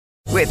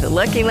With the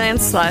Lucky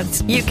Land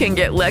Slots, you can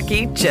get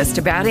lucky just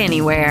about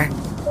anywhere.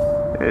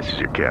 This is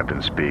your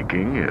captain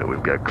speaking.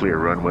 We've got clear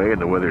runway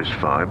and the weather's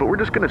fine, but we're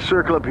just going to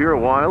circle up here a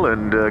while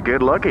and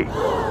get lucky.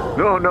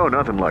 No,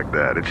 nothing like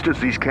that. It's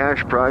just these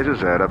cash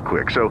prizes add up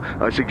quick. So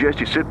I suggest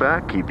you sit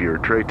back, keep your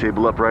tray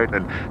table upright,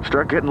 and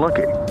start getting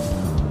lucky.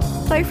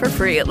 Play for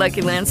free at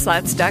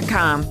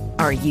LuckyLandSlots.com.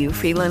 Are you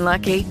feeling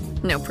lucky?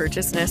 No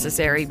purchase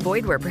necessary.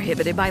 Void where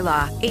prohibited by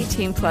law.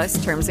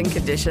 18+ terms and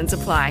conditions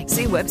apply.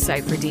 See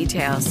website for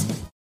details.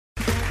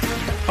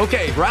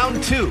 Okay,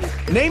 round two.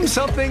 Name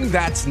something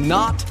that's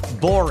not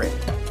boring.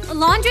 A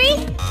laundry?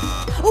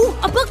 Ooh,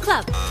 a book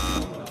club.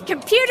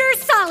 Computer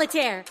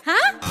solitaire,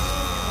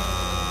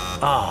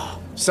 huh?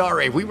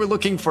 Sorry, we were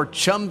looking for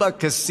Chumba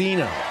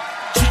Casino.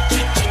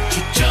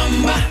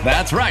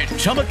 That's right,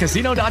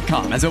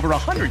 ChumbaCasino.com has over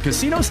 100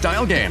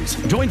 casino-style games.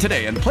 Join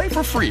today and play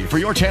for free for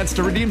your chance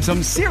to redeem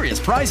some serious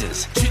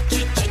prizes.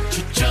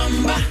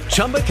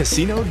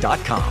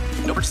 ChumbaCasino.com.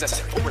 No purchase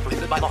necessary. Void where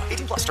prohibited by law.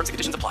 18+ terms and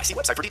conditions apply. See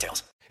website for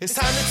details. It's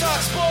time to talk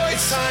sports.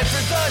 It's time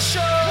for the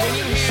show. When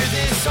you hear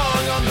this song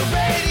on the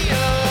radio,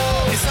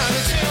 it's time to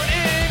tune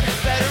in.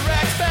 Better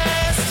act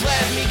fast.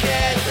 Let me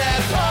get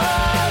that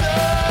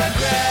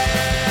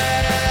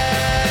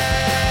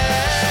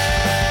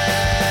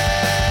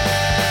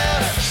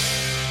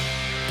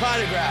Potograph.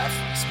 Potograph,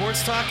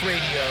 Sports Talk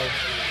Radio.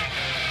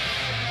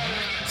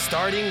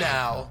 Starting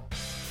now.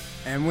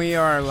 And we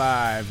are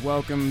live.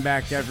 Welcome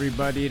back,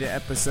 everybody, to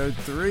episode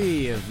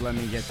 3 of Let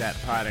Me Get That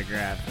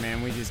Potograph.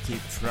 Man, we just keep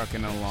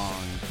trucking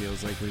along.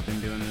 Feels like we've been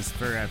doing this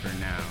forever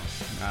now.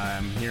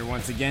 I'm here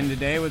once again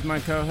today with my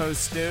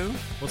co-host, Stu.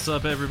 What's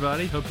up,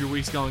 everybody? Hope your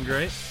week's going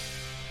great.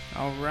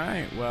 All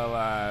right. Well,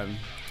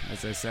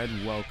 as I said,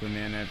 welcome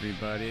in,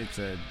 everybody. It's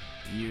a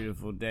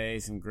beautiful day.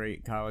 Some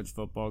great college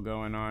football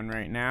going on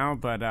right now.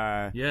 But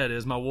yeah, it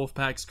is. My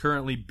Wolfpack's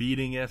currently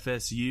beating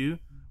FSU.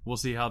 We'll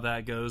see how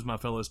that goes. My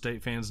fellow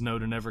state fans know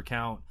to never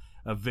count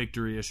a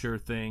victory a sure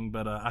thing,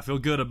 but I feel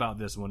good about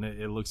this one.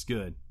 It looks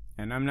good.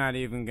 And I'm not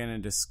even going to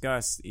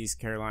discuss East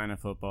Carolina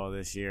football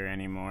this year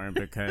anymore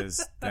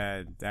because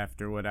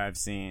after what I've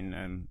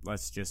seen,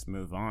 let's just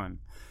move on.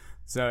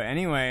 So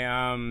anyway,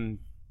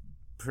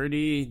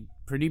 pretty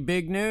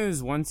big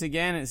news. Once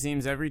again, it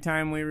seems every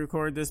time we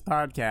record this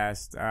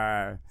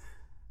podcast,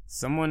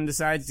 someone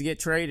decides to get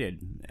traded.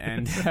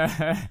 And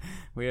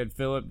we had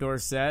Philip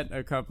Dorsett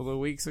a couple of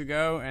weeks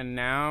ago, and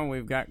now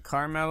we've got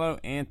Carmelo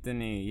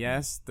Anthony.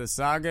 Yes, the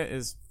saga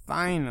is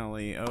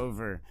finally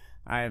over.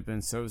 I have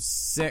been so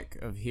sick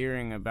of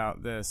hearing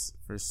about this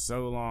for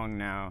so long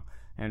now,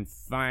 and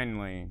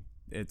finally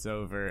it's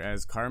over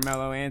as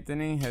Carmelo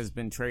Anthony has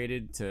been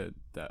traded to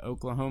the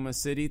Oklahoma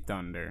City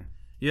Thunder.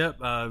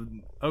 Yep,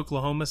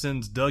 Oklahoma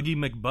sends Dougie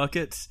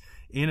McBuckets,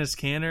 Enes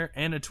Kanter,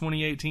 and a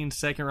 2018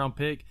 second-round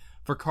pick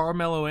for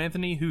Carmelo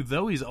Anthony, who,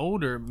 though he's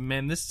older,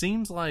 man, this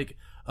seems like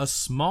a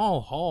small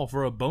haul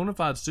for a bona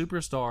fide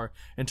superstar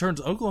and turns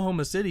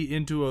Oklahoma City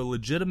into a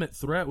legitimate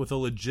threat with a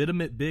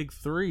legitimate big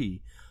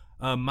three.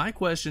 My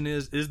question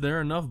is there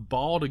enough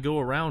ball to go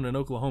around in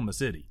Oklahoma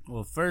City?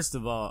 Well, first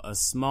of all, a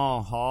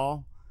small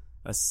haul,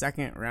 a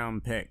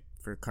second-round pick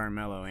for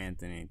Carmelo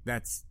Anthony.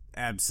 That's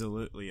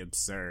absolutely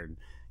absurd.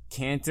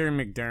 Kanter,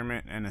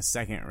 McDermott, and a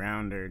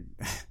second-rounder.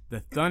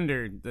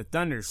 The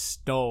Thunder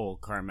stole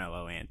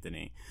Carmelo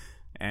Anthony.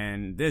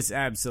 And this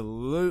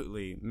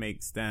absolutely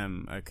makes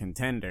them a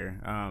contender.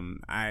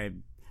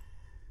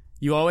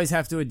 You always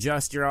have to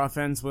adjust your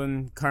offense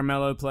when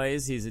Carmelo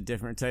plays. He's a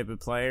different type of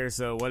player.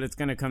 So what it's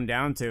going to come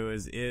down to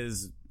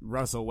is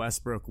Russell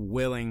Westbrook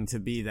willing to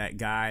be that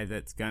guy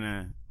that's going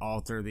to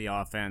alter the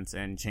offense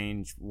and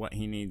change what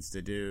he needs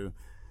to do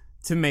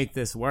to make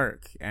this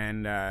work?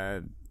 And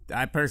I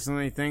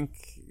personally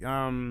think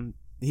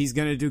he's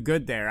going to do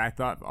good there. I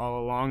thought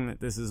all along that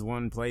this is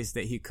one place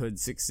that he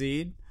could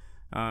succeed.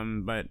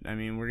 But, I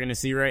mean, we're going to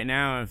see right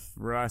now if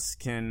Russ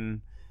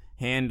can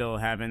handle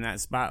having that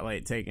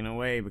spotlight taken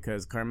away,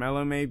 because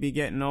Carmelo may be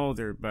getting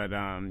older, but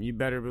you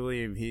better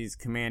believe he's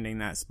commanding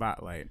that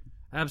spotlight.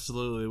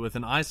 Absolutely. With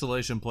an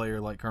isolation player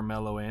like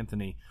Carmelo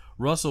Anthony,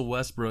 Russell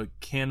Westbrook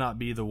cannot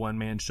be the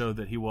one-man show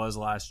that he was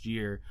last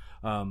year.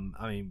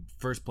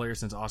 First player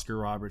since Oscar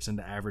Robertson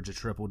to average a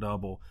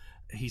triple-double.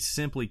 He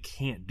simply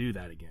can't do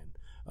that again.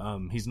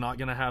 He's not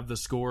going to have the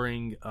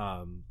scoring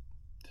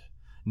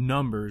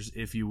numbers,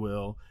 if you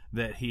will,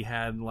 that he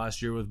had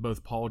last year with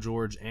both Paul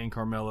George and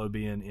Carmelo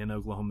being in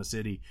Oklahoma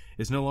City.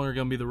 It's no longer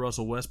going to be the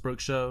Russell Westbrook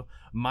show.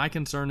 My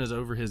concern is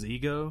over his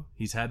ego.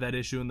 He's had that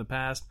issue in the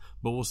past,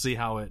 but we'll see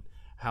how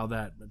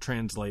that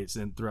translates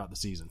throughout the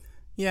season.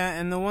 Yeah,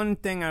 and the one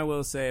thing I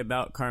will say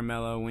about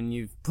Carmelo, when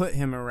you've put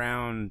him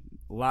around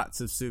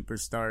lots of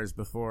superstars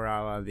before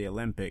a la the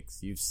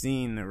Olympics, you've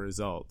seen the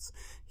results.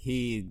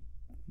 He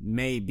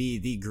may be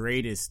the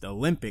greatest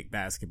Olympic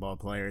basketball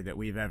player that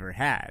we've ever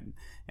had.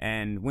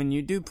 And when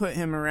you do put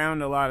him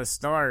around a lot of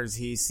stars,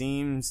 he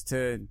seems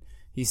to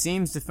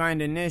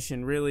find a niche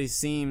and really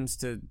seems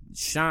to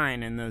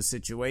shine in those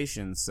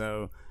situations.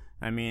 So,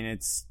 I mean,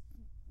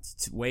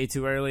 It's way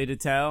too early to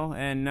tell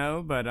and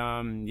know, but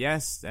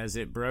yes, as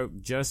it broke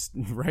just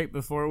right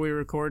before we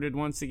recorded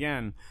once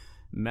again,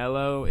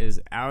 Melo is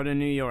out of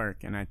New York,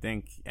 and I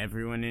think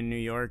everyone in New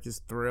York is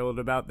thrilled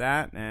about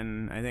that,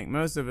 and I think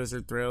most of us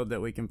are thrilled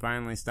that we can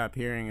finally stop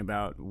hearing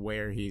about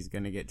where he's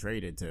going to get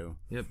traded to.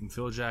 Yep, and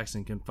Phil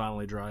Jackson can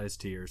finally dry his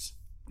tears.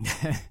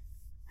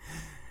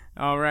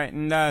 All right,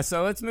 and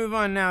so let's move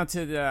on now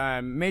to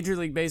the Major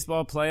League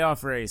Baseball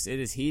playoff race. It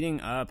is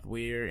heating up.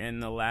 We're in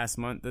the last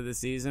month of the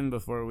season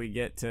before we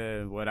get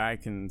to what I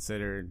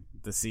consider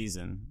the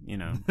season,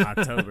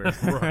 October.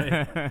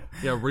 Right.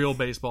 Yeah, real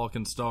baseball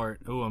can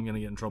start. Oh, I'm going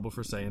to get in trouble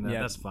for saying that.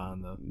 Yep. That's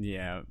fine, though.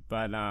 Yeah,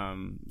 but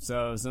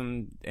so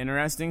some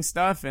interesting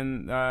stuff,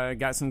 and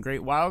got some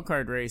great wild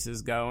card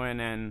races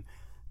going, and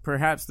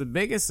perhaps the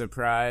biggest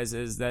surprise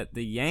is that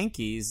the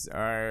Yankees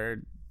are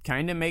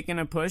kind of making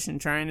a push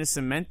and trying to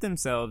cement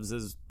themselves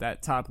as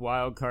that top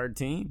wild card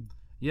team.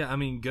 Yeah, I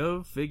mean,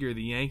 go figure.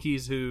 The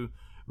Yankees, who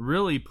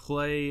really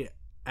play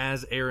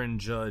as Aaron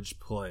Judge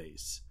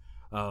plays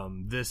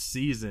this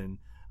season,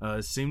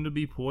 seem to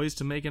be poised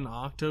to make an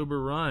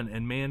October run.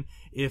 And man,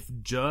 if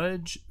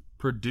Judge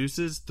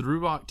produces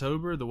through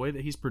October the way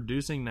that he's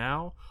producing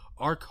now,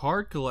 our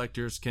card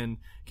collectors can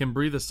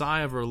breathe a sigh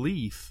of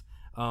relief.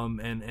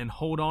 And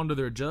hold on to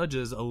their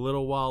Judges a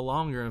little while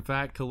longer. In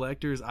fact,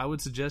 collectors, I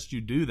would suggest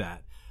you do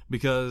that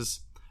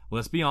because,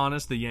 let's be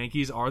honest, the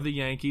Yankees are the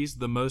Yankees,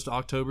 the most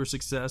October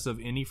success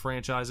of any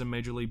franchise in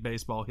Major League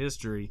Baseball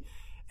history.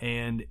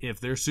 And if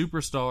their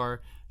superstar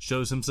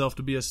shows himself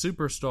to be a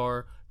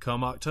superstar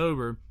come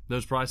October,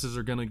 those prices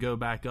are going to go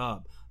back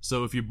up.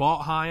 So if you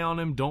bought high on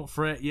him, don't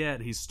fret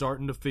yet. He's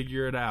starting to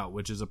figure it out,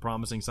 which is a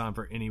promising sign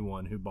for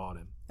anyone who bought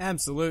him.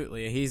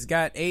 Absolutely. He's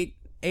got eight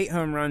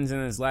home runs in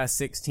his last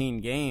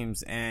 16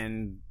 games,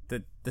 and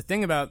the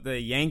thing about the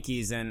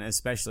Yankees, and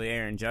especially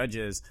Aaron Judge,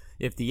 is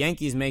if the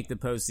Yankees make the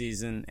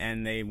postseason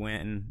and they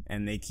win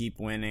and they keep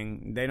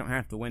winning, they don't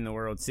have to win the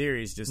World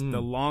Series. Just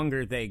the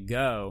longer they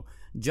go,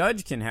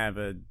 Judge can have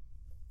an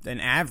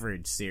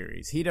average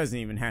series. He doesn't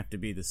even have to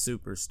be the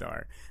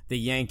superstar. The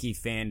Yankee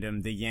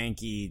fandom, the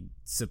Yankee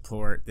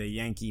support, the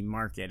Yankee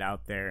market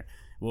out there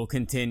will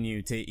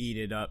continue to eat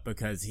it up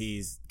because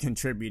he's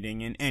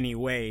contributing in any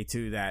way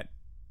to that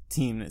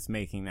team that's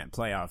making that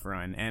playoff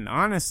run. And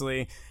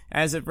honestly,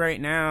 as of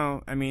right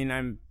now, I mean,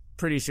 I'm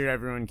pretty sure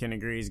everyone can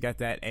agree he's got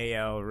that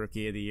AL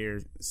Rookie of the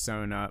Year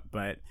sewn up,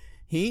 but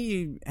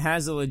he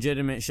has a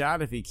legitimate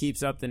shot if he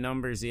keeps up the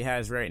numbers he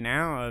has right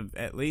now of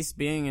at least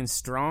being in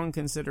strong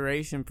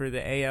consideration for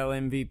the AL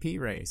MVP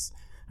race.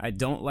 I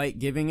don't like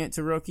giving it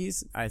to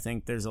rookies. I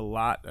think there's a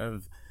lot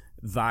of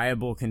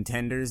viable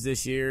contenders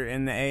this year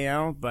in the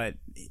AL, but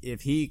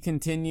if he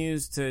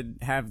continues to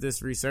have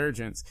this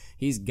resurgence,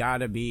 he's got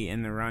to be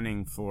in the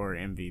running for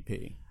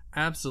MVP.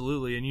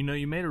 Absolutely, and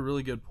you made a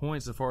really good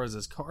point so far as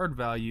his card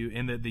value,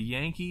 and that the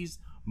Yankees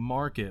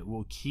market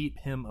will keep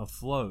him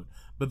afloat.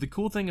 But the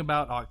cool thing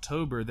about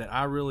October that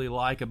I really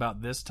like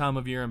about this time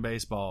of year in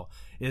baseball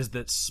is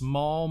that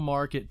small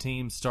market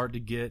teams start to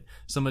get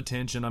some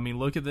attention. I mean,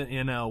 look at the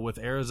NL with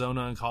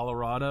Arizona and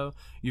Colorado.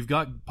 You've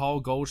got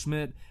Paul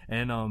Goldschmidt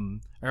and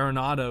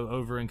Arenado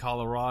over in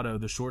Colorado,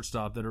 the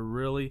shortstop, that are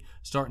really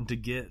starting to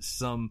get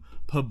some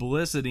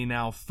publicity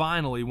now,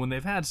 finally, when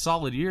they've had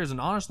solid years. And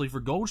honestly,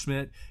 for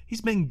Goldschmidt,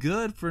 he's been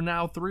good for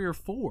now 3 or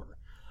 4.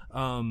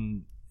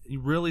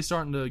 Really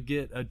starting to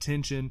get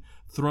attention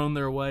thrown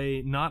their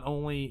way, not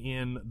only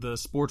in the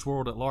sports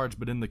world at large,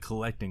 but in the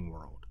collecting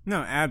world.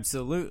 No,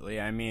 absolutely.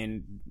 I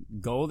mean,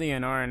 Goldie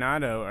and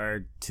Arenado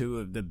are two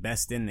of the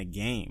best in the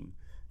game.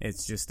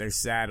 It's just they're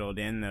saddled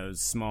in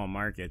those small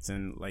markets,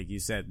 and like you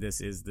said,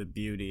 this is the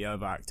beauty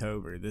of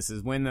October. This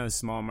is when those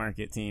small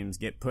market teams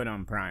get put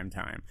on prime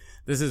time.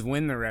 This is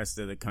when the rest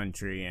of the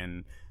country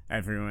and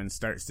everyone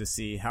starts to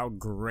see how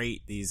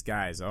great these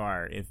guys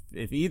are.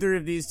 If either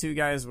of these two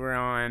guys were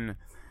on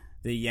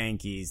the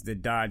Yankees, the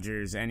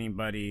Dodgers,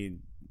 anybody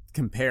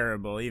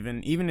comparable,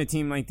 even a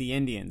team like the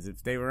Indians,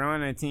 if they were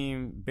on a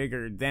team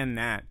bigger than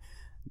that,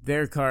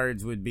 their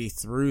cards would be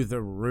through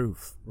the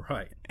roof.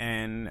 Right.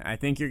 And I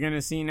think you're going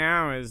to see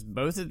now is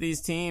both of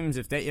these teams,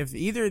 if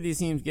either of these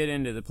teams get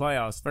into the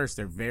playoffs first,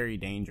 they're very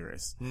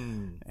dangerous.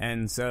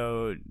 And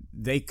so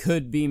they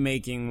could be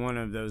making one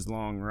of those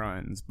long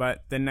runs.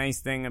 But the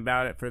nice thing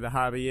about it for the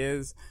hobby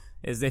is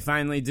they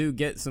finally do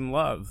get some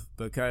love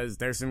because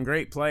there's some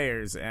great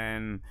players.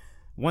 And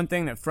one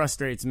thing that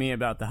frustrates me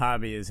about the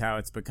hobby is how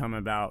it's become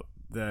about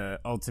the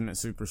ultimate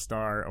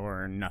superstar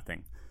or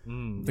nothing.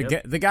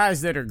 The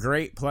guys that are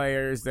great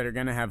players, that are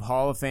going to have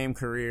Hall of Fame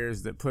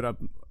careers, that put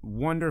up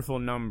wonderful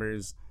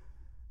numbers,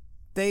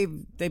 they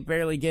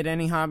barely get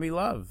any hobby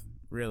love,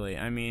 really.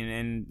 I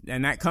mean,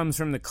 and that comes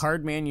from the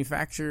card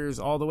manufacturers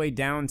all the way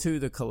down to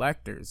the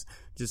collectors,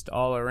 just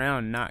all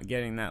around not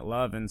getting that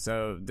love. And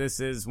so this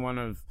is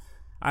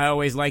I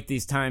always like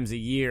these times a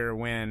year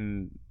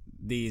when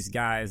these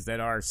guys that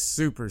are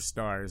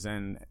superstars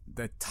and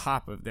the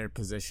top of their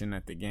position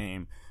at the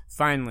game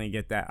finally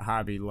get that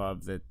hobby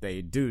love that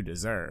they do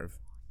deserve.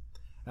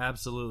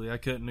 Absolutely, I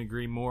couldn't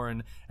agree more.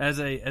 And as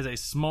a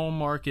small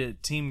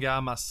market team guy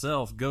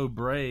myself, go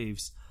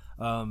Braves.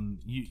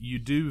 You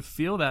do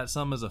feel that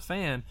some as a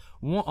fan.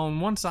 On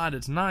one side,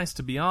 it's nice,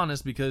 to be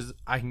honest, because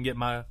I can get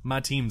my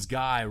team's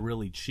guy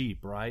really cheap,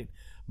 right?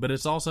 But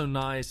it's also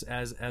nice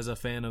as a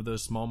fan of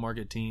those small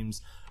market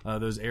teams,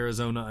 those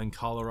Arizona and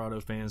Colorado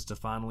fans, to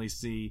finally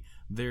see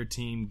their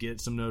team get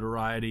some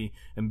notoriety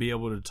and be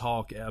able to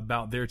talk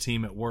about their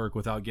team at work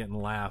without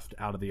getting laughed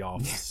out of the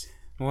office.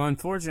 Well,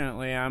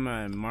 unfortunately, I'm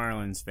a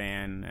Marlins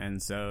fan,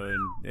 and so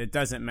it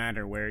doesn't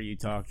matter where you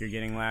talk, you're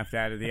getting laughed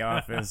out of the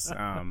office.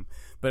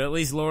 But at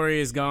least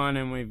Laurie is gone,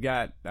 and we've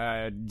got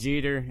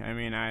Jeter. I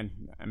mean,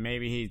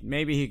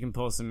 maybe he can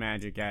pull some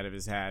magic out of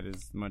his hat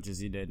as much as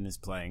he did in his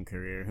playing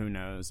career. Who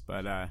knows?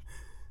 But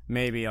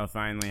maybe I'll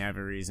finally have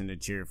a reason to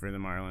cheer for the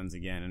Marlins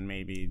again, and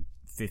maybe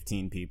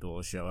 15 people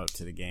will show up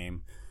to the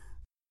game.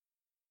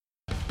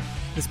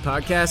 This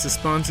podcast is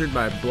sponsored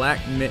by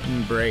Black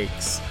Mitten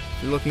Brakes.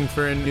 If you're looking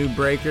for a new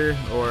breaker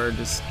or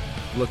just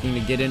looking to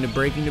get into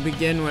braking to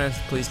begin with,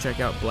 please check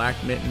out Black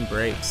Mitten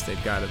Brakes.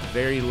 They've got a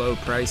very low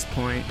price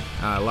point.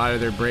 A lot of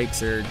their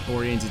brakes are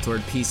oriented toward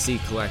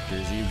PC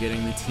collectors. You're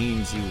getting the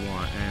teams you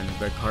want and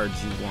the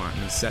cards you want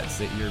and the sets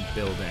that you're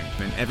building.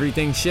 And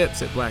everything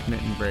ships at Black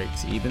Mitten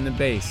Brakes, even the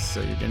base.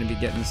 So you're going to be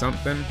getting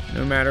something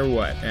no matter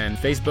what. And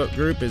Facebook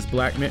group is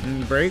Black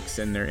Mitten Brakes,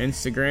 and their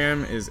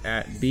Instagram is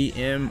at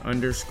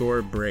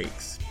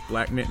BM_brakes.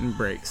 Black Mitten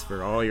Brakes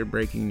for all your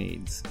braking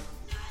needs.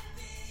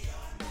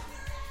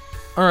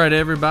 All right,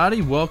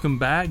 everybody, welcome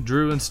back.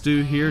 Drew and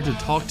Stu here to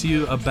talk to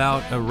you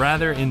about a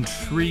rather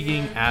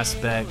intriguing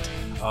aspect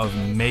of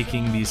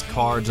making these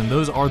cards, and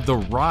those are the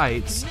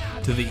rights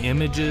to the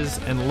images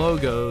and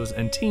logos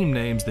and team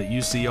names that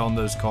you see on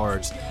those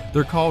cards.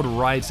 They're called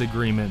rights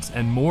agreements,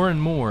 and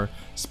more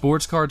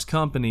sports cards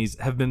companies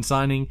have been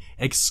signing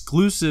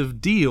exclusive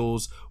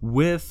deals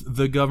with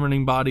the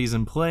governing bodies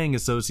and playing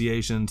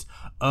associations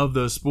of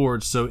those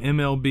sports. So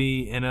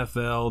MLB,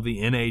 NFL, the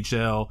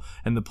NHL,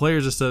 and the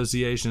players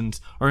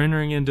associations are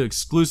entering into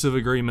exclusive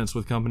agreements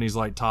with companies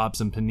like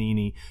Topps and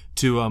Panini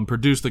to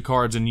produce the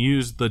cards and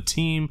use the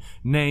team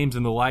names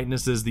and the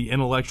likenesses, the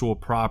intellectual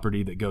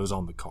property that goes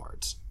on the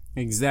cards.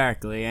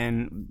 Exactly.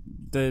 And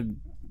the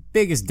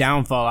biggest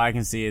downfall I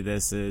can see of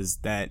this is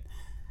that,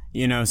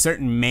 you know,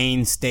 certain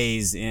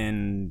mainstays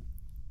in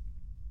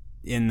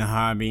the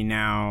hobby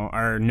now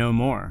are no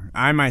more.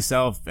 I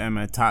myself am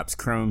a Topps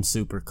Chrome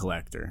super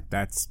collector.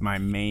 That's my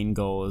main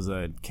goal, is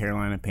a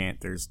Carolina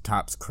Panthers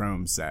Topps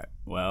Chrome set.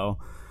 Well,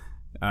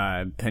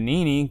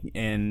 Panini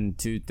in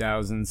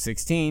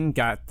 2016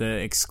 got the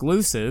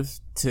exclusive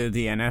to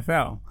the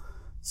NFL.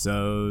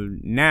 So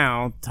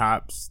now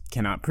Topps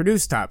cannot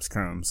produce Topps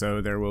Chrome,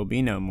 so there will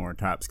be no more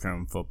Topps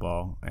Chrome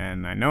football.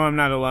 And I know I'm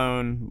not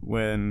alone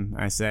when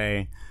I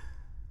say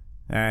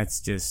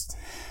it's just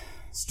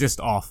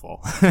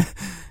awful.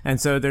 And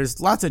so there's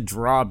lots of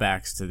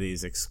drawbacks to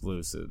these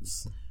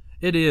exclusives.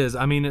 It is.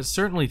 I mean, it's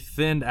certainly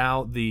thinned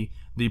out the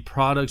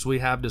products we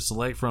have to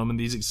select from, and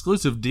these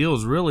exclusive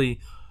deals really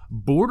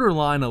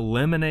borderline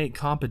eliminate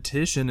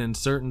competition in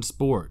certain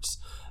sports.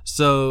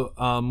 So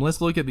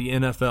let's look at the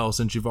NFL,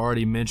 since you've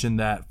already mentioned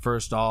that.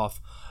 First off,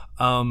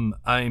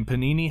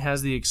 Panini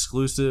has the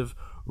exclusive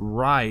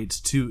rights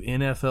to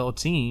NFL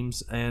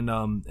teams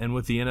and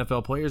with the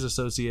NFL Players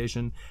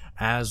Association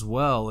as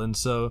well. And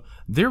so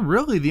they're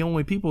really the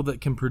only people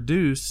that can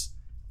produce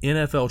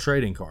NFL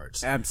trading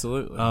cards.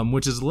 Absolutely.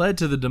 Which has led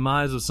to the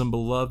demise of some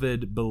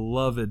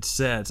beloved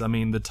sets. I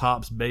mean, the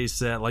Topps base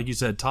set, like you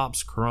said,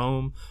 Topps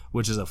Chrome,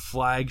 which is a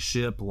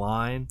flagship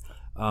line.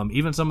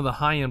 Even some of the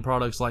high-end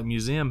products like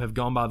Museum have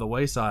gone by the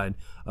wayside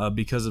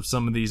because of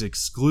some of these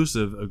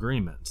exclusive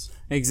agreements.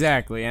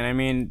 Exactly. And I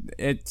mean,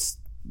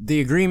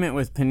 the agreement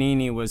with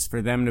Panini was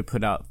for them to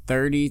put out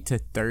 30 to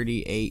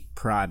 38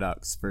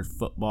 products for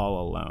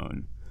football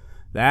alone.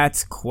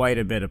 That's quite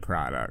a bit of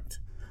product.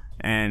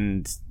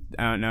 And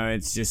I don't know,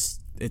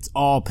 it's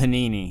all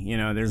Panini. You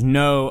know, there's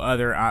no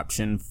other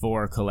option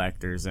for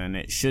collectors, and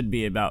it should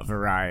be about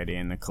variety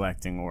in the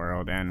collecting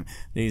world. And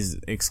these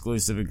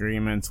exclusive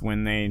agreements,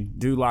 when they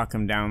do lock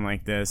them down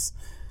like this,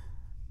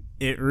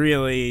 it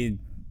really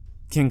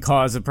can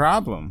cause a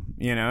problem,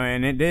 you know,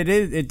 and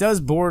it does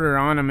border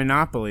on a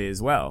monopoly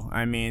as well.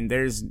 I mean,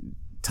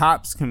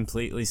 Topps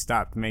completely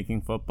stopped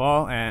making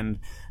football, and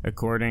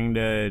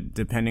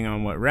depending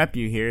on what rep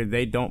you hear,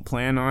 they don't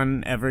plan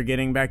on ever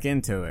getting back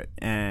into it.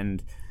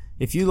 And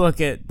if you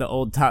look at the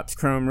old Topps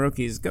Chrome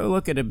rookies, go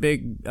look at a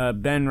big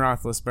Ben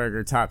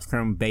Roethlisberger Topps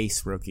Chrome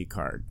base rookie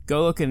card.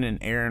 Go look at an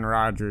Aaron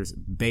Rodgers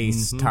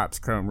base Topps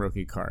Chrome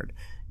rookie card.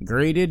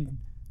 Graded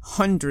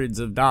hundreds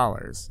of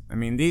dollars. I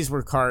mean, these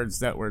were cards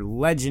that were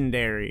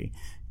legendary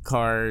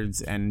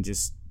cards and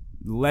just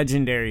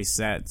legendary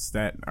sets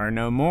that are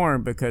no more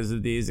because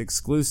of these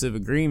exclusive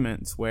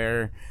agreements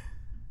where,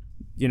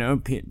 you know,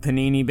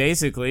 Panini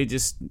basically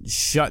just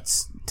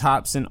shuts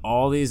Topps and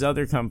all these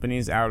other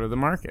companies out of the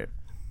market.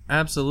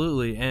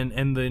 Absolutely,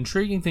 and the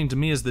intriguing thing to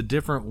me is the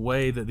different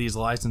way that these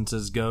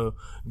licenses go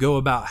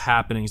about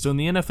happening. So in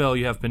the NFL,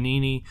 you have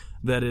Panini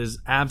that is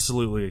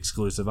absolutely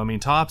exclusive. I mean,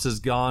 Topps has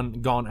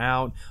gone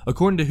out.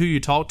 According to who you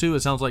talk to,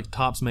 it sounds like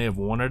Topps may have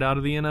wanted out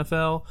of the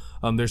NFL.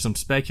 There's some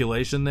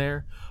speculation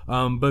there,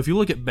 but if you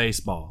look at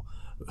baseball,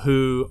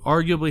 who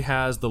arguably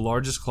has the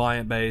largest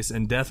client base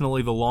and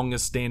definitely the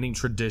longest standing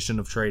tradition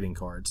of trading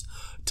cards,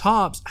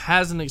 Topps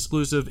has an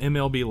exclusive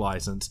MLB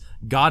license,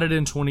 got it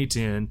in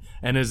 2010,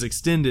 and is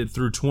extended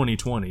through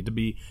 2020 to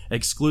be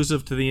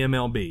exclusive to the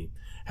MLB.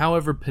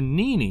 However,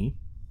 Panini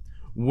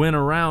went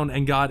around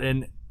and got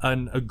an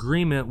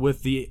agreement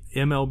with the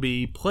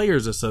MLB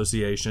Players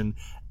Association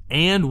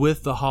and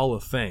with the Hall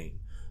of Fame.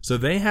 So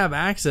they have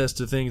access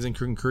to things and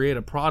can create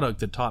a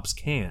product that Topps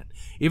can't.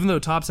 Even though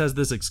Topps has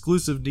this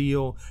exclusive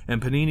deal and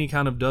Panini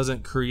kind of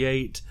doesn't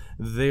create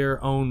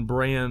their own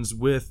brands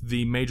with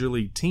the major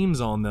league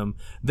teams on them,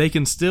 they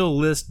can still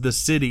list the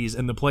cities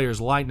and the players'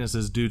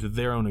 likenesses due to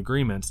their own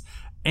agreements,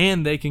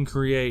 and they can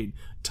create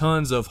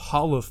tons of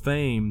Hall of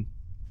Fame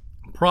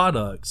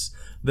products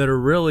that are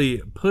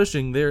really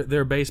pushing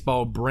their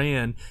baseball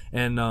brand.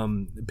 And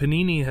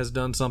Panini has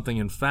done something,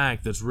 in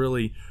fact, that's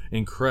really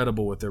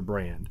incredible with their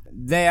brand.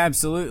 They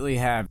absolutely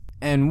have.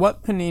 And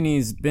what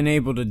Panini's been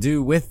able to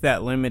do with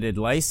that limited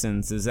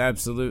license is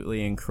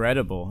absolutely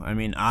incredible. I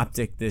mean,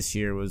 Optic this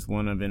year was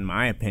one of, in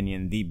my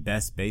opinion, the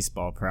best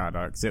baseball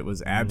products. It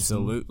was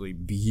absolutely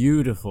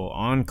beautiful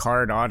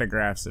on-card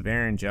autographs of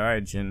Aaron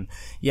Judge. And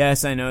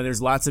yes, I know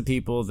there's lots of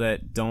people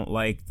that don't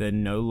like the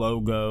no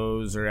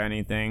logos or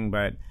anything,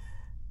 but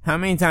how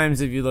many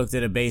times have you looked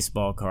at a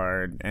baseball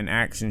card, an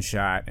action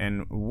shot,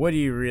 and what do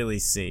you really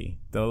see?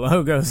 The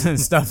logos and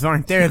stuff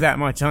aren't there that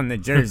much on the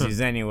jerseys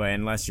anyway,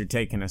 unless you're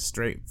taking a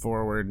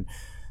straightforward,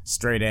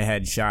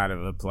 straight-ahead shot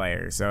of a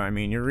player. So, I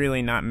mean, you're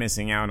really not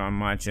missing out on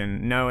much.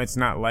 And no, it's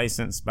not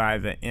licensed by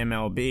the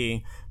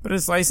MLB, but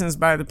it's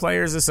licensed by the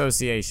Players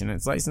Association.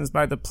 It's licensed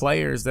by the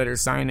players that are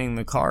signing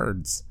the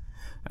cards.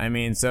 I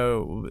mean,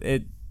 so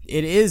it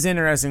is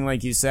interesting,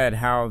 like you said,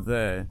 how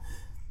the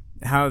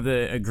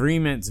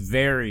agreements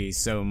vary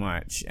so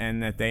much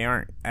and that they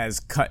aren't as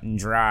cut and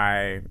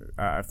dry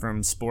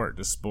from sport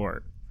to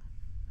sport.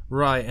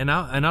 Right, and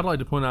I'd like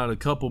to point out a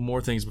couple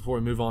more things before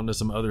we move on to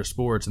some other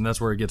sports, and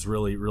that's where it gets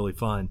really, really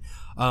fun.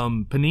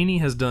 Panini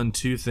has done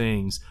two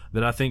things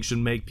that I think should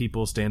make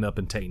people stand up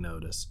and take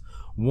notice.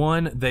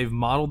 One, they've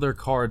modeled their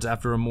cards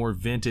after a more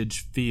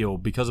vintage feel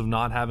because of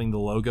not having the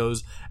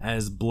logos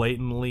as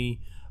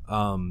blatantly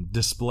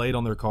displayed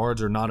on their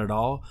cards, or not at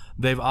all.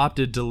 They've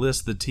opted to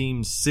list the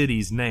team's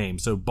city's name,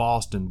 so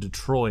Boston,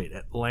 Detroit,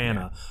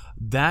 Atlanta. Yeah.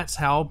 That's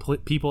how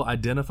people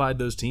identified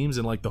those teams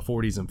in like the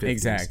 40s and 50s.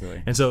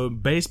 Exactly. And so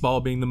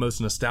baseball being the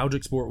most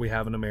nostalgic sport we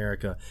have in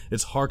America,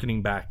 it's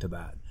hearkening back to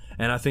that.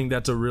 And I think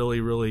that's a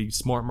really, really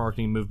smart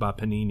marketing move by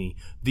Panini.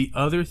 The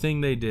other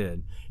thing they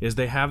did is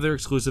they have their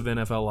exclusive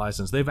NFL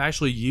license. They've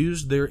actually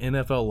used their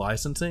NFL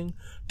licensing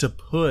to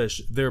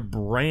push their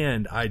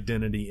brand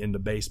identity into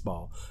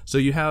baseball. So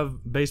you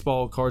have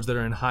baseball cards that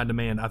are in high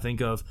demand. I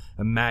think of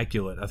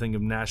Immaculate. I think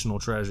of National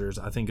Treasures.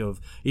 I think of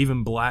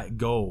even Black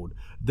Gold.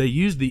 They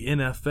use the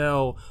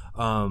NFL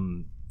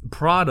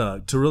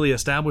product to really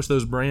establish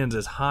those brands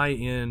as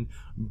high-end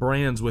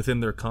brands within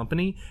their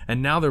company,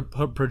 and now they're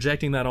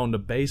projecting that onto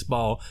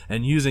baseball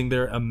and using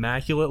their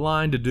Immaculate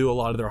line to do a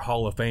lot of their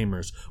Hall of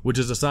Famers, which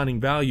is assigning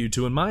value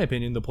to, in my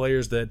opinion, the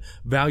players that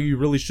value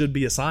really should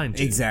be assigned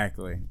to.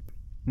 Exactly.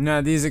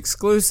 Now, these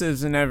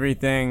exclusives and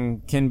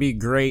everything can be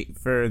great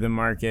for the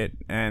market,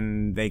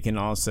 and they can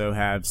also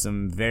have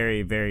some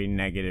very, very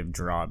negative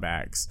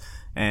drawbacks.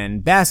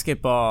 And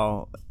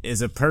basketball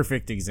is a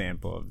perfect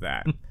example of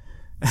that.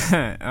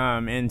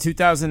 In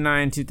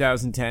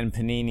 2009-2010,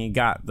 Panini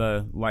got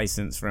the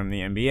license from the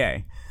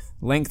NBA.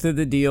 Length of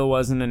the deal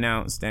wasn't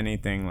announced,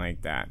 anything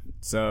like that.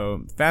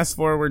 So fast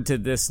forward to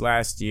this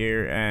last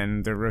year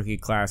and the rookie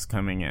class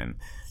coming in.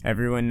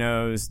 Everyone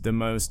knows the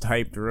most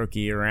hyped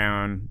rookie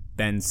around,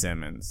 Ben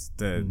Simmons,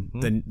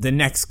 the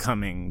next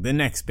coming, the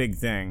next big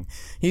thing.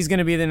 He's going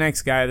to be the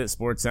next guy that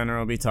SportsCenter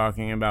will be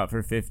talking about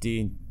for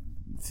 50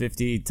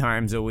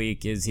 times a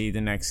week. Is he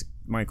the next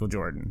Michael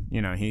Jordan?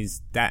 You know,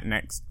 he's that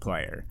next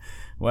player.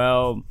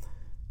 Well,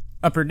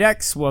 Upper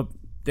Deck swooped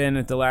in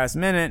at the last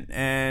minute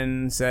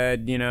and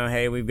said, you know,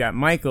 hey, we've got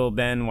Michael.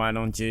 Ben, why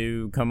don't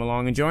you come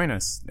along and join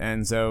us?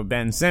 And so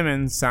Ben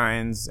Simmons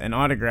signs an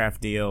autograph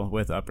deal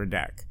with Upper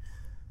Deck.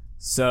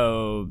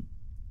 So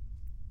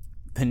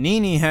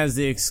Panini has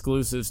the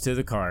exclusives to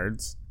the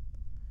cards.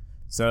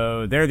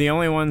 So they're the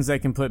only ones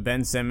that can put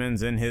Ben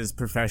Simmons in his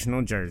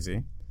professional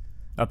jersey.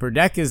 Upper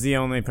Deck is the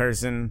only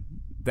person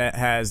that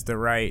has the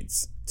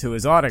rights to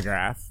his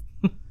autograph.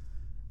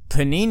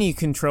 Panini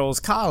controls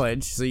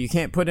college, so you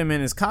can't put him in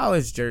his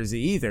college jersey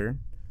either.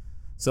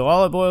 So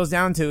all it boils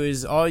down to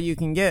is all you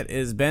can get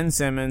is Ben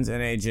Simmons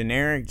in a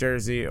generic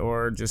jersey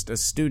or just a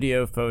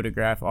studio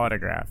photograph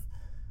autograph.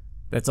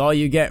 That's all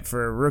you get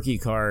for a rookie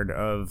card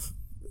of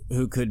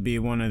who could be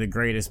one of the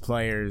greatest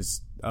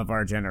players of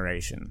our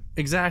generation.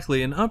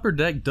 Exactly, and Upper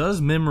Deck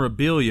does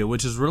memorabilia,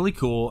 which is really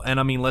cool. And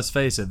I mean, let's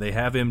face it, they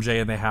have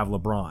MJ and they have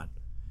LeBron.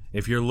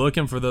 If you're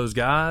looking for those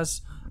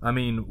guys, I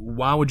mean,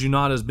 why would you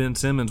not, as Ben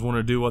Simmons, want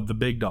to do what the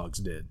big dogs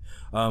did?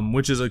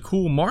 Which is a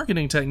cool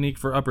marketing technique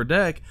for Upper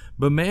Deck,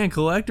 but man,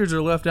 collectors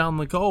are left out in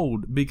the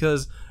cold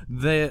because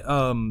the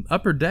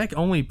Upper Deck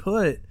only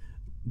put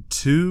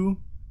 2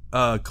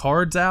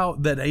 cards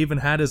out that even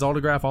had his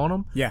autograph on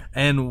them. Yeah.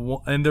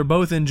 And they're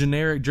both in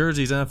generic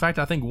jerseys. And in fact,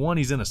 I think one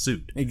he's in a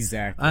suit.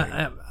 Exactly.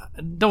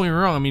 Don't get me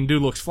wrong. I mean,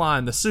 dude looks fly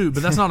in the suit,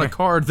 but that's not a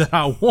card that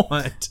I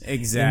want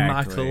in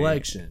my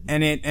collection.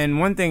 And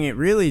one thing it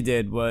really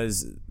did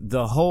was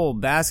the whole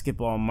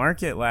basketball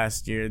market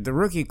last year, the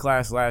rookie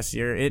class last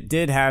year, it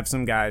did have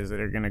some guys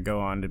that are going to go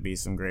on to be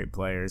some great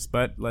players.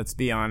 But let's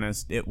be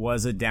honest, it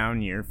was a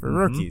down year for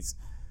rookies.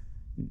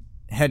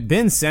 Had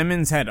Ben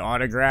Simmons had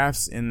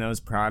autographs in those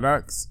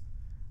products,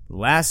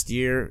 last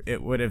year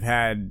it would have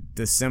had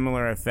the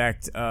similar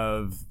effect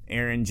of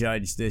Aaron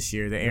Judge this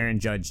year, the Aaron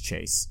Judge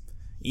chase.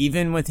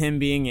 Even with him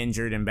being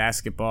injured in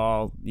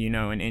basketball,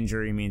 an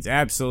injury means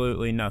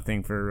absolutely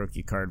nothing for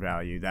rookie card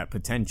value. That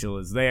potential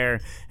is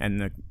there,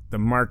 and the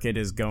market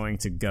is going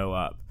to go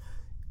up.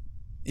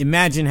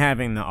 Imagine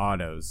having the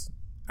autos.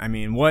 I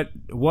mean,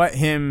 what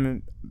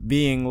him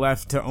being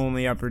left to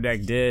only Upper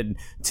Deck did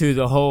to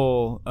the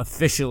whole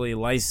officially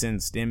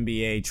licensed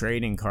NBA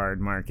trading card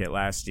market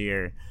last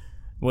year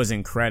was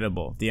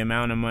incredible. The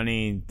amount of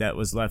money that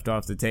was left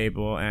off the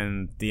table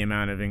and the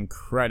amount of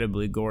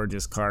incredibly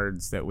gorgeous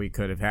cards that we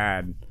could have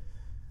had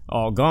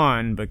all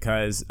gone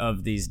because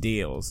of these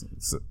deals.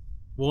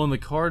 Well, and the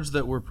cards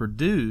that were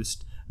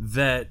produced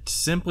that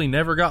simply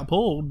never got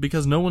pulled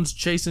because no one's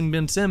chasing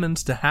Ben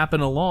Simmons to happen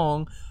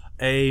along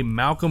a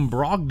Malcolm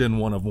Brogdon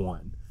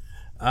 1/1.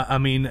 I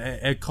mean,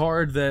 a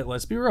card that,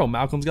 let's be real,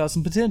 Malcolm's got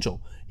some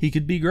potential. He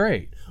could be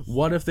great.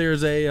 What if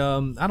there's a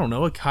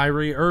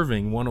Kyrie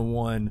Irving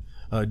 1/1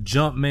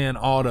 Jumpman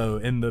auto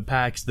in the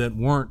packs that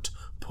weren't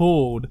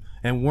pulled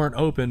and weren't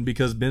open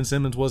because Ben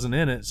Simmons wasn't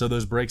in it, so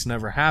those breaks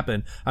never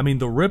happened. I mean,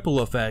 the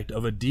ripple effect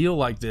of a deal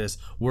like this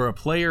where a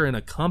player and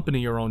a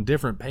company are on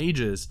different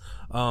pages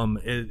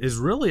is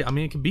really, I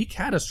mean, it can be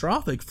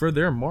catastrophic for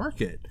their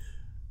market.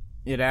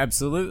 It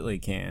absolutely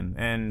can.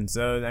 And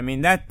so, I mean,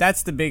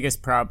 that's the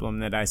biggest problem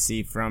that I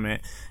see from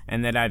it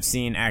and that I've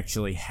seen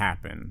actually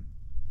happen.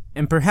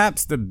 And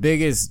perhaps the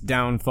biggest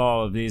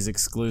downfall of these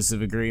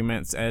exclusive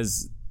agreements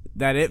is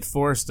that it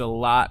forced a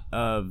lot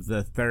of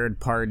the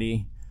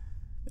third-party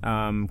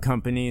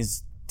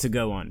companies to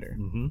go under.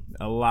 Mm-hmm.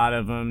 A lot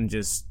of them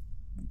just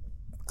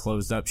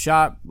closed up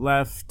shop,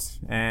 left,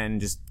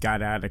 and just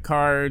got out of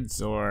cards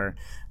or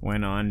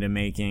went on to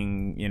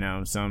making,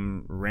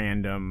 some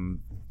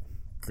random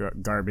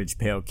Garbage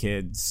Pail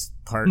Kids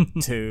Part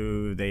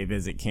 2, they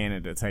visit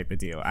Canada type of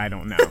deal. I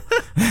don't know.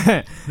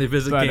 They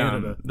visit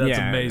Canada. That's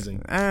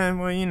amazing.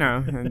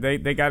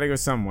 They got to go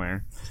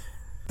somewhere.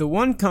 The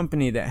one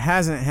company that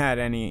hasn't had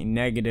any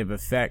negative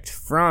effect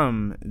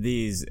from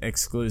these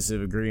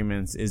exclusive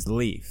agreements is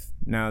Leaf.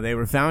 Now, they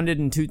were founded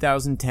in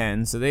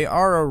 2010, so they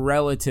are a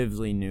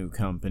relatively new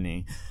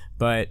company.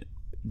 But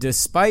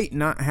despite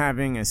not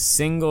having a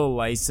single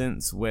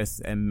license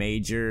with a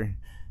major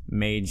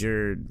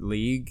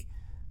league,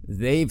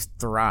 they've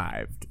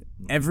thrived.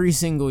 Every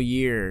single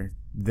year,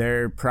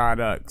 their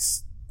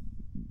products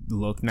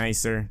look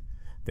nicer.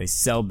 They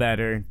sell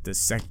better.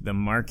 The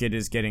market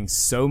is getting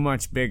so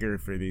much bigger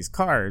for these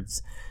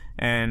cards.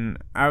 And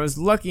I was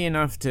lucky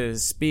enough to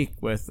speak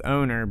with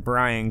owner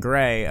Brian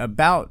Gray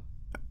about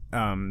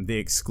the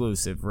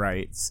exclusive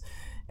rights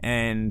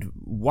and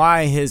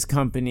why his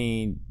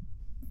company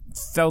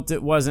felt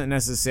it wasn't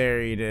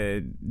necessary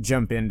to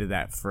jump into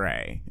that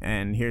fray.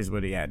 And here's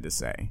what he had to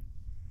say.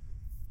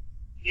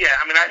 Yeah,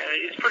 I mean,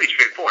 it's pretty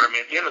straightforward. I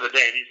mean, at the end of the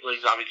day, these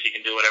leagues obviously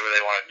can do whatever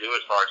they want to do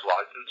as far as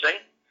licensing.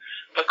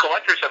 But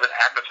collectors have an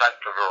appetite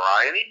for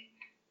variety,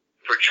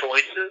 for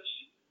choices.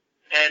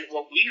 And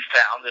what we've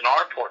found in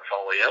our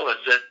portfolio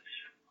is that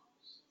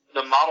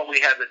the model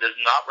we have that does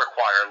not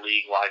require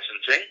league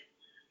licensing,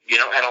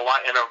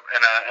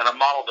 and a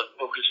model that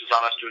focuses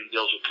on us doing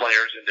deals with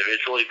players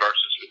individually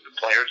versus with the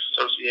players'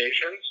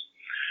 associations,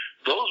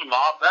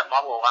 that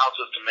model allows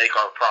us to make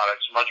our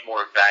products much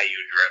more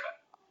value-driven.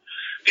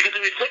 Because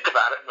if you think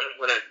about it,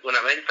 when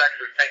a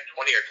manufacturer is paying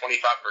 20 or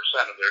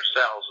 25% of their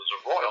sales as a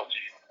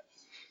royalty,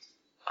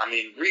 I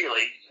mean,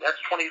 really, that's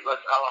 $100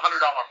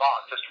 box.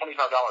 That's $25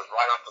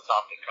 right off the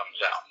top that comes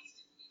out.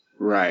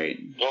 Right.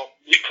 Well,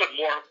 we put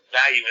more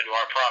value into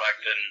our product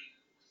than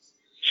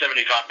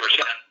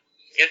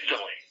 75%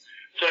 instantly.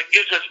 So it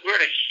gives us, we're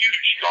in a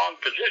huge, strong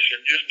position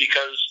just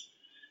because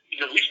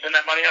we spend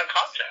that money on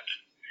content.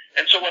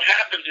 And so what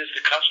happens is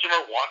the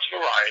customer wants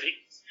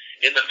variety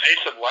in the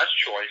face of less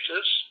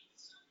choices.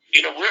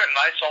 We're a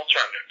nice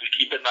alternative. We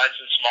keep it nice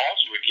and small,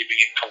 so we're keeping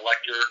it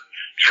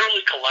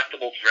truly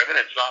collectible driven.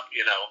 It's not,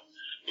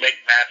 make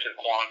massive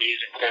quantities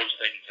and close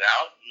things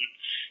out.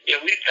 And,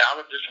 we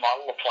found that this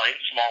model of playing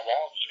small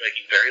ball is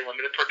making very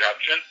limited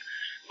production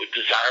with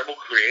desirable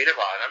creative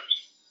items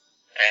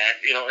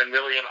and and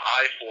really an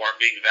eye for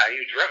being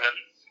value driven.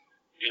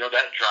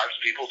 That drives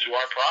people to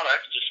our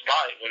products,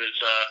 despite what is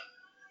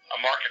a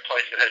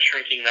marketplace that has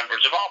shrinking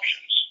numbers of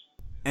options.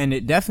 And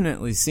it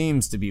definitely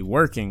seems to be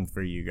working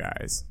for you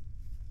guys.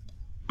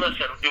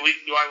 Listen, do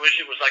I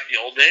wish it was like the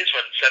old days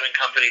when 7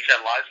 companies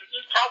had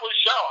licenses? Probably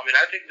so. I mean,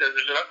 I think that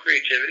there's enough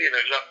creativity and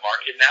there's enough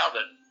market now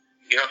that,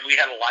 if we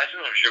had a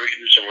license, I'm sure we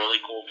could do some really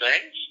cool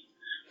things.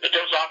 But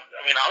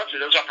honestly,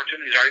 those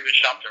opportunities aren't even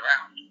shopped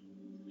around.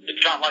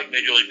 It's not like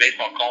Major League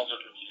Baseball calls us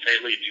and says,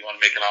 hey, Lee, do you want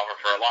to make an offer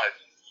for a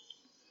license?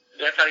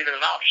 That's not even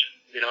an option.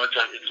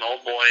 It's an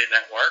old boy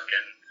network,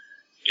 and,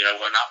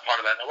 we're not part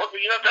of that network.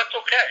 But, that's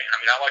okay. I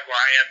mean, I like where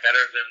I am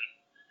better than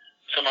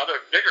some other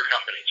bigger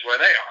companies where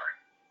they are.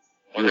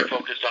 When they're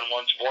focused on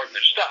one sport and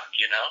they're stuck,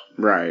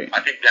 Right. I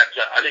think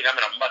I'm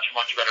in a much,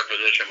 much better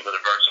position with a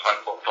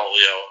diversified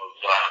portfolio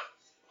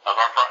of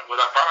our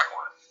product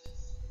line.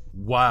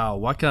 Wow,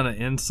 what kind of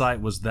insight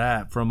was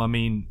that from,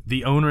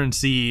 the owner and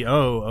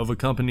CEO of a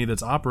company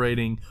that's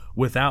operating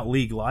without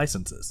league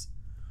licenses?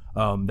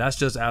 That's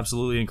just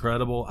absolutely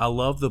incredible. I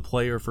love the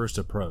player-first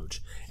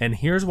approach. And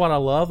here's what I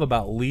love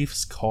about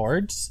Leafs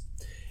cards.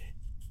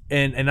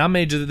 And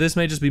this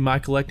may just be my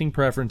collecting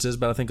preferences,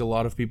 but I think a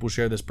lot of people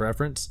share this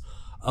preference.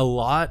 A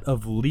lot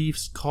of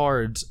Leafs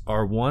cards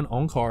are, one,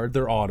 on card,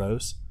 they're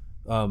autos,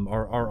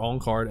 are on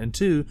card, and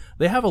 2,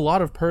 they have a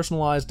lot of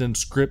personalized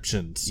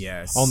inscriptions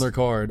on their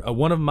card.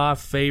 One of my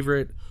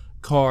favorite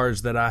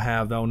cards that I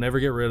have that I'll never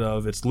get rid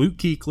of, it's Luke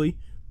Kuechly.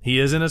 He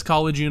is in his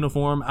college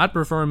uniform. I'd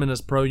prefer him in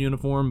his pro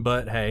uniform,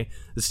 but hey,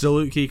 it's still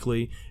Luke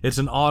Kuechly. It's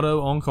an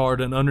auto on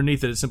card, and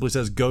underneath it simply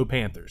says "Go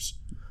Panthers."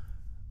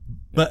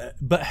 But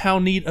how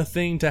neat a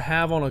thing to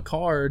have on a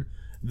card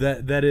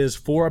that is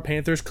for a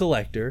Panthers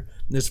collector,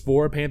 is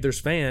for a Panthers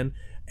fan,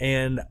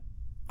 and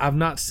I've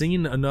not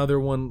seen another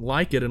one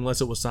like it unless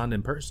it was signed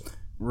in person.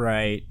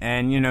 Right.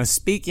 And,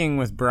 speaking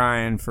with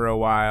Brian for a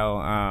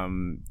while,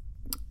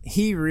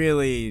 he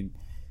really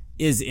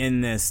is in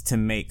this to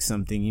make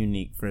something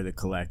unique for the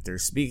collector.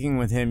 Speaking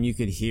with him, you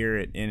could hear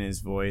it in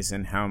his voice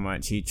and how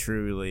much he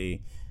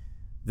truly...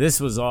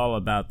 This was all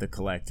about the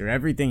collector.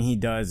 Everything he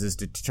does is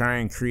to try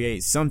and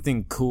create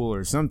something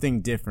cooler, something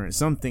different,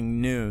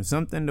 something new,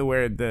 something to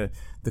where the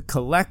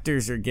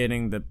collectors are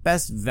getting the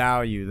best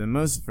value, the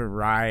most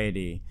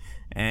variety.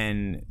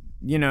 And,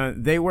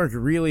 they work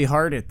really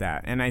hard at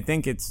that. And I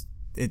think it's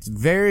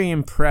very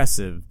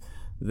impressive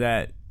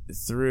that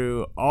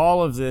through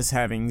all of this,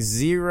 having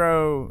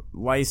 0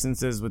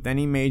 licenses with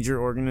any major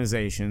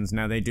organizations,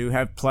 now they do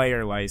have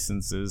player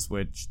licenses,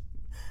 which...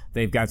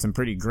 They've got some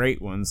pretty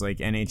great ones like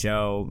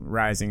NHL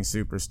rising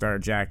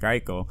superstar Jack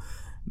Eichel.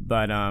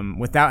 But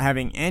without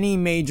having any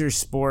major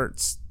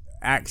sports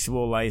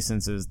actual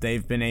licenses,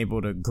 they've been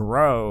able to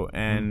grow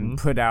and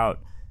put out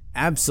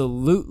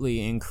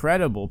absolutely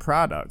incredible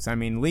products. I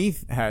mean,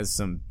 Leaf has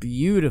some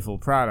beautiful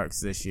products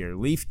this year.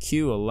 Leaf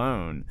Q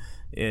alone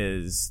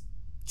is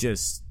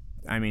just...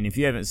 if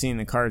you haven't seen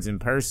the cards in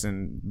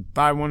person,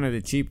 buy one of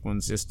the cheap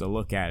ones just to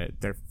look at it.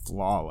 They're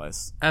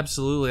flawless.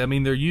 Absolutely.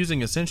 They're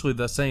using essentially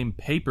the same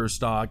paper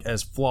stock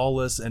as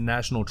Flawless and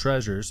National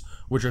Treasures,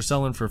 which are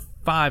selling for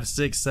 5,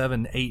 6,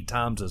 7, 8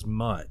 times as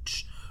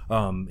much.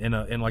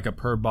 In like a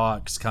per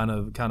box kind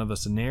of a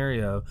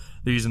scenario.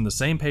 They're using the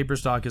same paper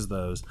stock as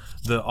those.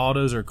 The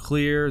autos are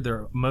clear.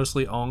 They're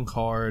mostly on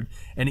card,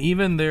 and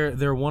even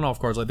their one-off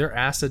cards, like their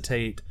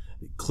acetate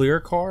clear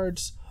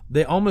cards,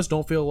 they almost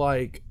don't feel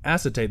like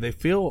acetate. They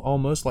feel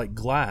almost like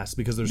glass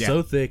because they're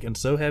so thick and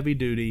so heavy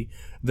duty.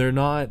 They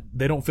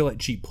don't feel like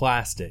cheap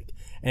plastic.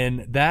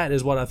 And that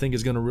is what I think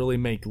is going to really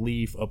make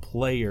Leaf a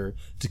player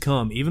to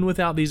come, even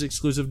without these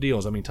exclusive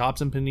deals. Topps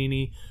and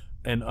Panini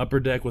and Upper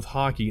Deck with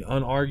hockey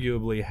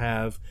unarguably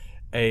have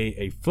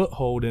a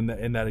foothold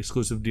in that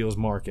exclusive deals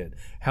market.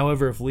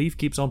 However, if Leaf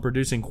keeps on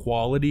producing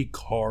quality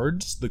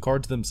cards, the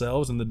cards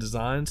themselves and the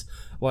designs,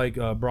 like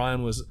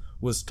Brian was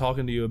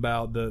talking to you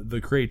about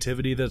the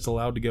creativity that's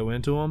allowed to go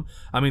into them.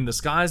 The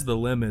sky's the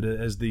limit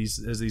as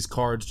these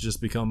cards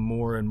just become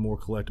more and more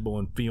collectible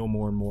and feel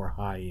more and more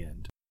high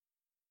end.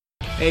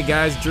 Hey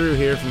guys, Drew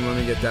here from Let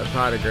Me Get That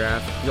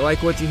Potograph. If you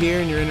like what you hear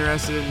and you're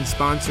interested in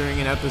sponsoring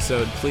an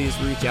episode, please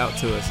reach out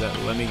to us at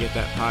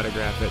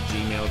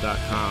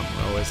letmegetthatpotograph@gmail.com.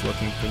 We're always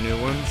looking for new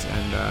ones,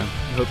 and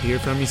hope to hear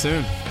from you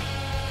soon.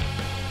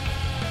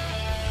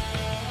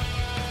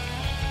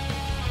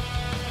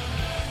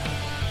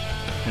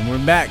 And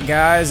we're back,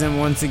 guys, and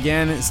once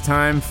again, it's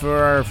time for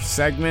our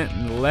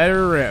segment, Let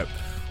Her Rip,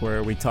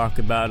 where we talk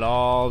about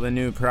all the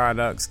new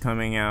products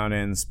coming out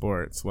in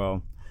sports.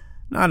 Well,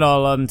 not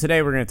all of them.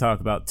 Today we're going to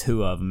talk about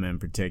 2 of them in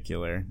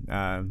particular.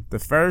 The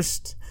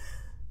first,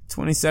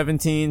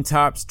 2017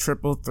 Topps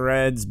Triple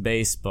Threads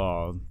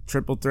Baseball.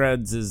 Triple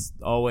Threads has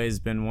always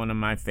been one of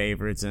my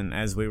favorites, and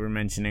as we were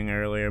mentioning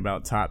earlier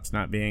about Topps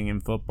not being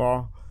in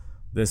football,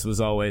 this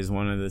was always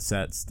one of the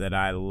sets that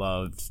I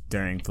loved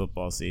during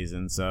football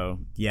season, so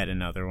yet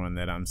another one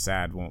that I'm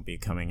sad won't be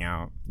coming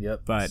out.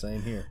 Yep, but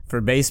same here.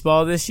 For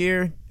baseball this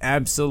year,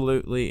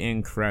 absolutely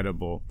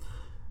incredible.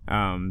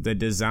 The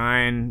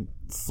design,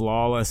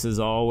 flawless as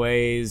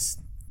always.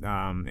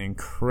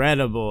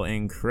 incredible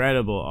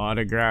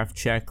autograph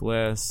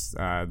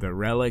checklists, the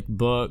relic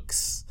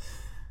books,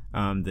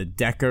 the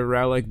Decker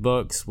relic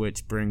books,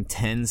 which bring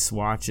 10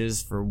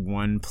 swatches for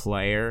one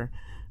player.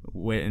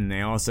 And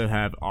they also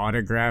have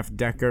autographed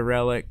Decker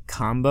relic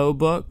combo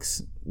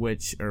books,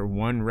 which are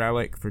one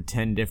relic for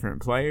 10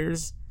 different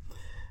players.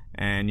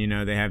 And,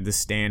 they have the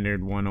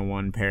standard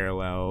 101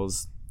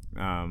 parallels.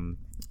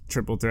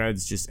 Triple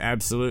Thread's just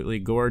absolutely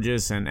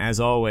gorgeous. And as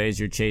always,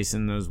 you're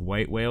chasing those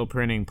white whale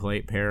printing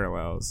plate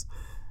parallels.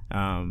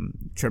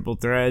 Triple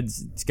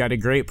Threads, it's got a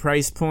great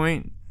price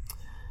point.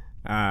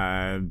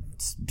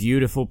 It's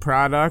beautiful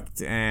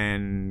product.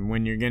 And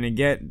when you're going to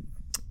get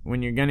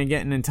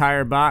an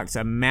entire box,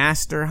 a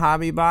master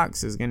hobby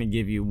box is going to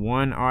give you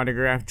one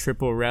autographed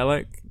triple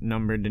relic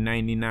numbered to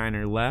 99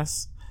 or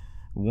less,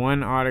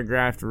 one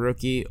autographed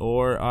rookie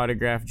or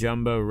autographed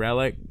jumbo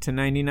relic to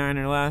 99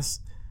 or less,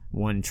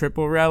 one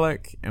triple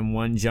relic, and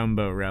one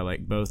jumbo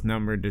relic, both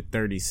numbered to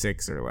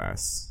 36 or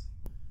less.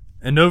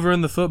 And over in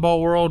the football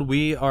world,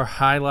 we are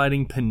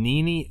highlighting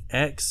Panini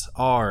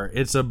XR.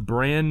 It's a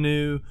brand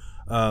new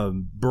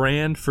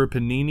brand for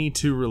Panini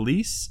to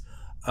release,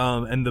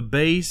 and the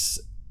base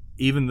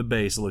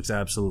looks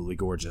absolutely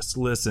gorgeous.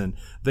 Listen,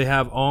 they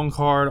have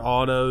on-card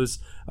autos.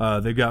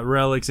 They've got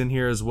relics in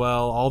here as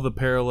well. All the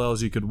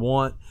parallels you could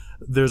want.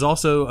 There's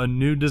also a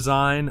new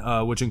design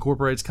which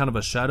incorporates kind of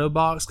a shadow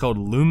box called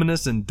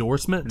Luminous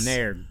Endorsements. And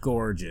they're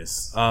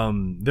gorgeous.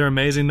 They're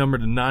amazing,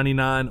 numbered to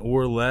 99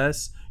 or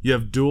less. You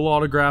have dual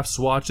autograph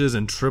swatches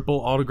and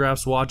triple autograph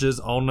swatches,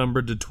 all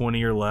numbered to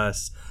 20 or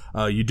less.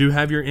 You do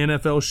have your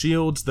NFL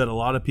shields that a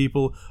lot of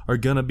people are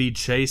going to be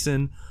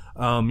chasing.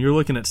 You're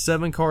looking at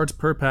 7 cards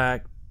per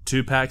pack,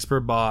 2 packs per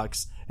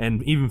box,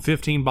 and even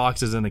 15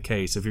 boxes in a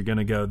case if you're going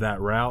to go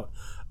that route.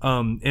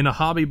 In a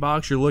hobby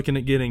box, you're looking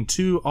at getting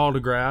 2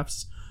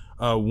 autographs,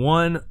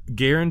 1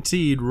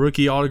 guaranteed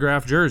rookie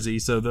autograph jersey.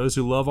 So those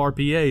who love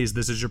RPAs,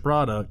 this is your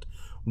product.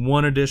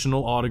 1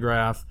 additional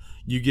autograph.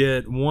 You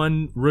get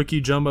 1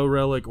 rookie jumbo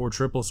relic or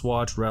triple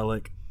swatch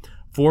relic,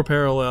 4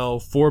 parallel,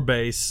 4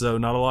 base, so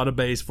not a lot of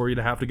base for you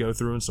to have to go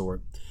through and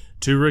sort.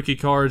 2 rookie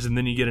cards, and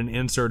then you get an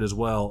insert as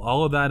well.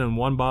 All of that in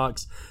one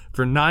box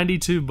for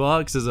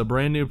 $92 as a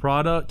brand new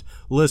product.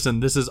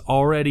 Listen, this is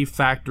already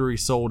factory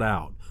sold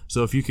out.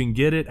 So if you can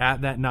get it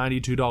at that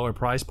 $92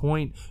 price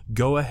point,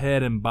 go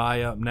ahead and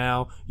buy up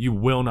now. You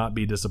will not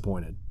be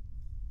disappointed.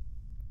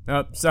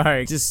 Oh,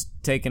 sorry. Just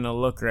taking a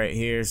look right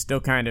here.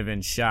 Still kind of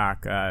in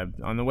shock.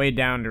 On the way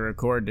down to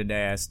record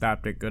today, I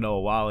stopped at good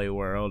old Wally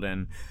World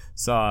and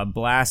saw a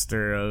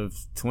blaster of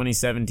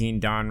 2017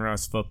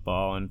 Donruss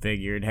football and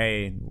figured,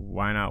 hey,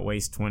 why not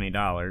waste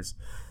 $20?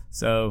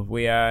 So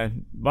we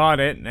bought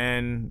it,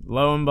 and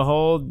lo and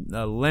behold,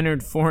 a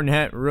Leonard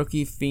Fournette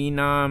rookie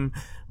phenom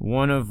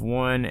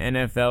 1/1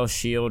 NFL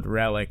Shield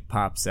relic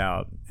pops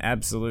out.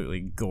 Absolutely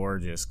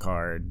gorgeous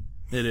card.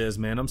 It is,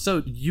 man.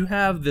 So you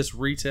have this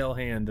retail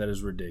hand that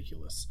is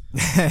ridiculous.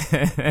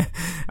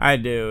 I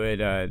do.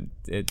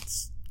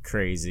 It's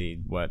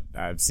crazy what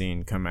I've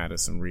seen come out of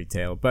some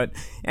retail. But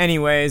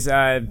anyways,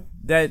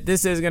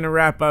 this is going to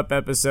wrap up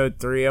episode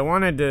 3. I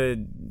wanted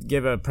to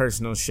give a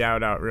personal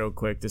shout out real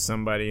quick to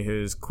somebody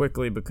who's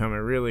quickly become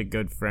a really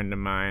good friend of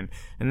mine,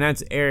 and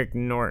that's Eric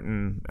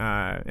Norton.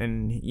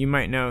 And you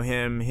might know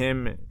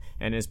him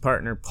and his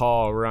partner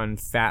Paul run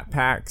Fat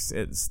Packs.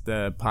 It's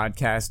the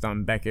podcast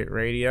on Beckett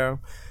Radio.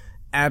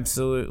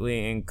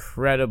 Absolutely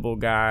incredible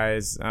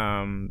guys.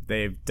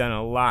 They've done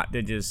a lot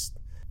to just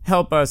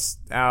help us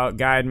out,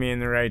 guide me in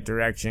the right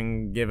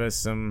direction, give us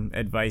some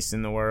advice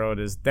in the world.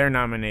 As they're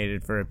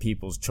nominated for a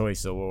People's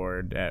Choice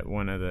Award at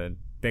one of the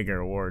bigger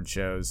award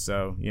shows.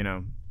 So,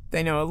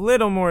 they know a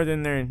little more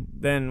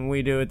than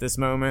we do at this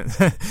moment.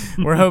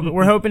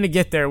 We're hoping to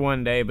get there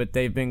one day, but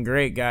they've been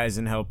great guys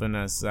in helping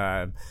us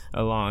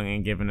along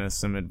and giving us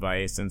some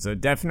advice. And so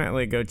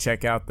definitely go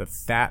check out the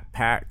Fat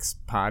Packs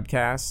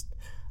podcast.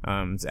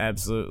 It's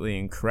absolutely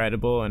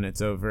incredible, and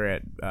it's over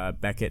at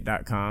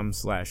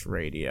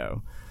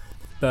Beckett.com/radio.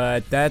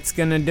 But that's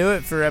going to do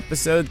it for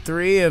episode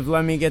 3 of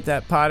Let Me Get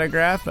That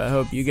Potograph. I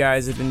hope you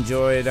guys have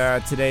enjoyed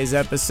today's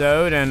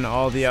episode and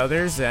all the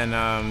others,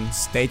 and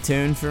stay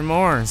tuned for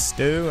more.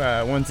 Stu,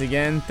 once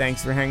again,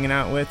 thanks for hanging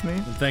out with me.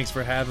 And thanks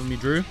for having me,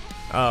 Drew.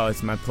 Oh,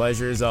 it's my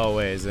pleasure as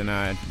always.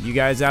 And you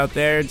guys out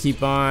there,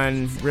 keep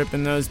on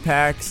ripping those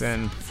packs,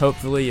 and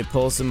hopefully you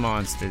pull some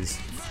monsters.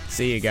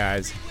 See you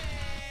guys.